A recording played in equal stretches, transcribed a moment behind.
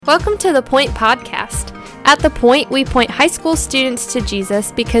Welcome to The Point Podcast. At The Point, we point high school students to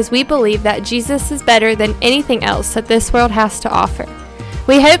Jesus because we believe that Jesus is better than anything else that this world has to offer.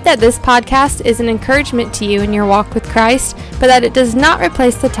 We hope that this podcast is an encouragement to you in your walk with Christ, but that it does not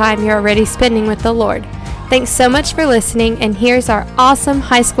replace the time you're already spending with the Lord. Thanks so much for listening, and here's our awesome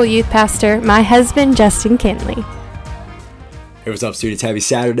high school youth pastor, my husband, Justin Kinley. Hey, what's up, students? Happy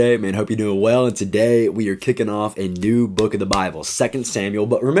Saturday, man. Hope you're doing well. And today we are kicking off a new book of the Bible, 2 Samuel.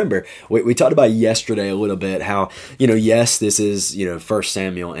 But remember, we talked about yesterday a little bit how, yes, this is, 1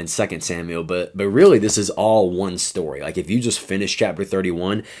 Samuel and 2 Samuel, but really this is all one story. Like if you just finish chapter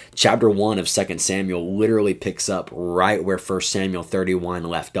 31, chapter 1 of 2 Samuel literally picks up right where 1 Samuel 31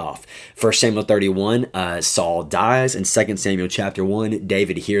 left off. 1 Samuel 31, Saul dies, and 2 Samuel chapter 1,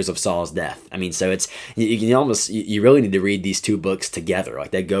 David hears of Saul's death. I mean, so it's, you really need to read these two books together.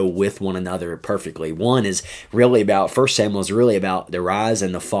 Like they go with one another perfectly. One is really about, 1 Samuel is really about the rise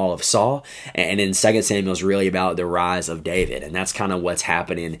and the fall of Saul, and then 2 Samuel is really about the rise of David, and that's kind of what's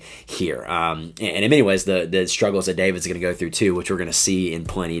happening here. And in many ways, the struggles that David's going to go through too, which we're going to see in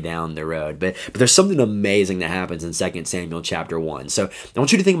plenty down the road. But there's something amazing that happens in 2 Samuel chapter 1. So I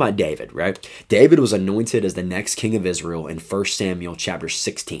want you to think about David, right? David was anointed as the next king of Israel in 1 Samuel chapter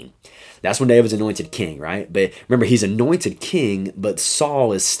 16. That's when David's anointed king, right? But remember, he's anointed king, but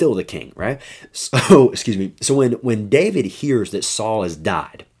Saul is still the king, right? So, So when David hears that Saul has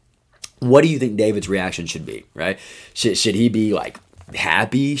died, what do you think David's reaction should be, right? Should he be like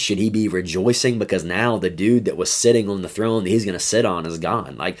happy? Should he be rejoicing because now the dude that was sitting on the throne that he's going to sit on is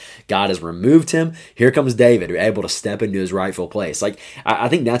gone? Like God has removed him. Here comes David, able to step into his rightful place. Like I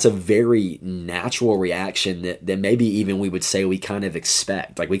think that's a very natural reaction that maybe even we would say we kind of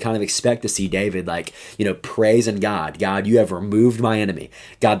expect. Like we kind of expect to see David praising God. God, you have removed my enemy.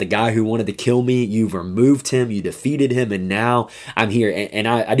 God, the guy who wanted to kill me, you've removed him, you defeated him, and now I'm here. And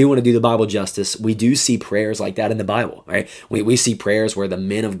I do want to do the Bible justice. We do see prayers like that in the Bible, right? We see prayers where the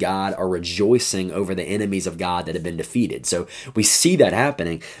men of God are rejoicing over the enemies of God that have been defeated. So we see that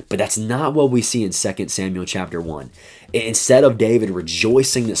happening, but that's not what we see in 2 Samuel chapter 1. Instead of David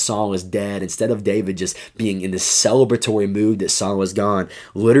rejoicing that Saul is dead, instead of David just being in this celebratory mood that Saul is gone,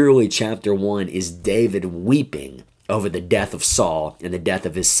 literally chapter 1 is David weeping over the death of Saul and the death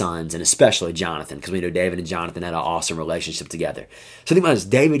of his sons, and especially Jonathan, because we know David and Jonathan had an awesome relationship together. So think about this,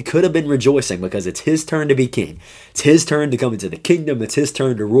 David could have been rejoicing because it's his turn to be king. It's his turn to come into the kingdom. It's his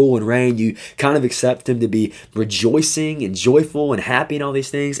turn to rule and reign. You kind of accept him to be rejoicing and joyful and happy and all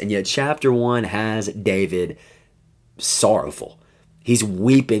these things, and yet chapter 1 has David sorrowful. He's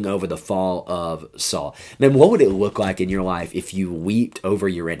weeping over the fall of Saul. Man, what would it look like in your life if you wept over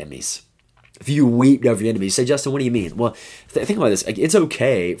your enemies? If you weep over your enemies, you say, Justin, what do you mean? Well, think about this. It's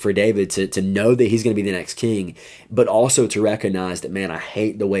okay for David to know that he's going to be the next king, but also to recognize that, man, I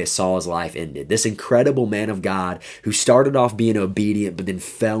hate the way Saul's life ended. This incredible man of God who started off being obedient, but then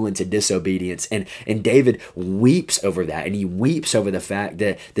fell into disobedience. And David weeps over that, and he weeps over the fact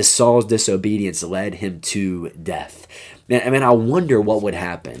that Saul's disobedience led him to death. Man, I wonder what would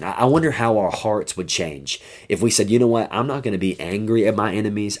happen. I wonder how our hearts would change if we said, you know what, I'm not going to be angry at my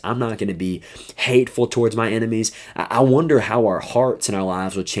enemies. I'm not going to be hateful towards my enemies. I wonder how our hearts and our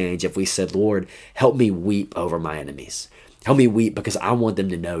lives would change if we said, Lord, help me weep over my enemies. Help me weep because I want them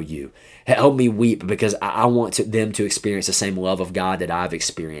to know you. Help me weep because I want them to experience the same love of God that I've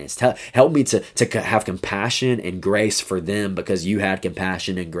experienced. Help me to have compassion and grace for them because you had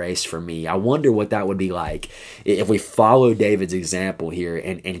compassion and grace for me. I wonder what that would be like if we followed David's example here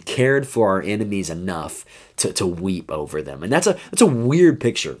and cared for our enemies enough to weep over them. And that's a weird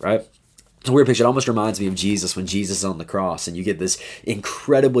picture, right? It's a weird picture. It almost reminds me of Jesus when Jesus is on the cross and you get this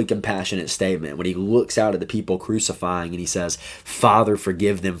incredibly compassionate statement when he looks out at the people crucifying and he says, Father,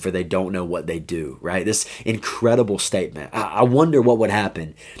 forgive them for they don't know what they do, right? This incredible statement. I wonder what would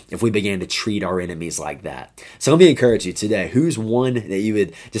happen if we began to treat our enemies like that. So let me encourage you today. Who's one that you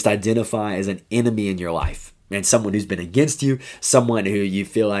would just identify as an enemy in your life? And someone who's been against you, someone who you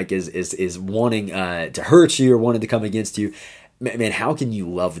feel like is wanting to hurt you or wanting to come against you. Man, how can you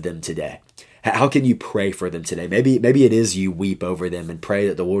love them today? How can you pray for them today? Maybe it is you weep over them and pray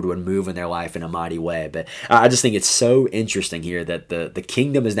that the Lord would move in their life in a mighty way. But I just think it's so interesting here that the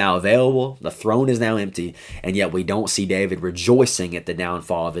kingdom is now available, the throne is now empty, and yet we don't see David rejoicing at the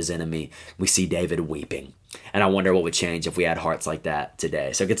downfall of his enemy. We see David weeping. And I wonder what would change if we had hearts like that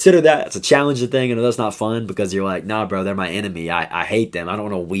today. So consider that. It's a challenging thing, and that's not fun because you're like, nah, bro, they're my enemy. I hate them. I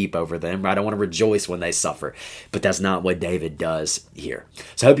don't want to weep over them. I don't want to rejoice when they suffer. But that's not what David does here.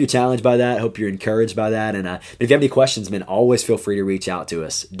 So I hope you're challenged by that. I hope you're encouraged by that. And if you have any questions, man, always feel free to reach out to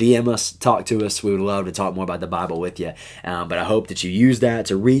us. DM us, talk to us. We would love to talk more about the Bible with you. But I hope that you use that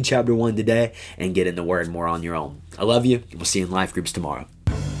to read chapter 1 today and get in the Word more on your own. I love you. We'll see you in life groups tomorrow.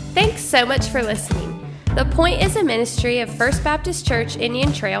 Thanks so much for listening. The Point is a ministry of First Baptist Church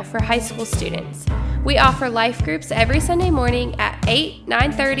Indian Trail for high school students. We offer life groups every Sunday morning at 8,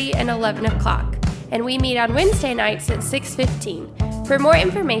 9:30, and 11 o'clock, and we meet on Wednesday nights at 6:15. For more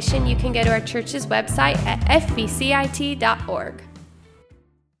information, you can go to our church's website at fbcit.org.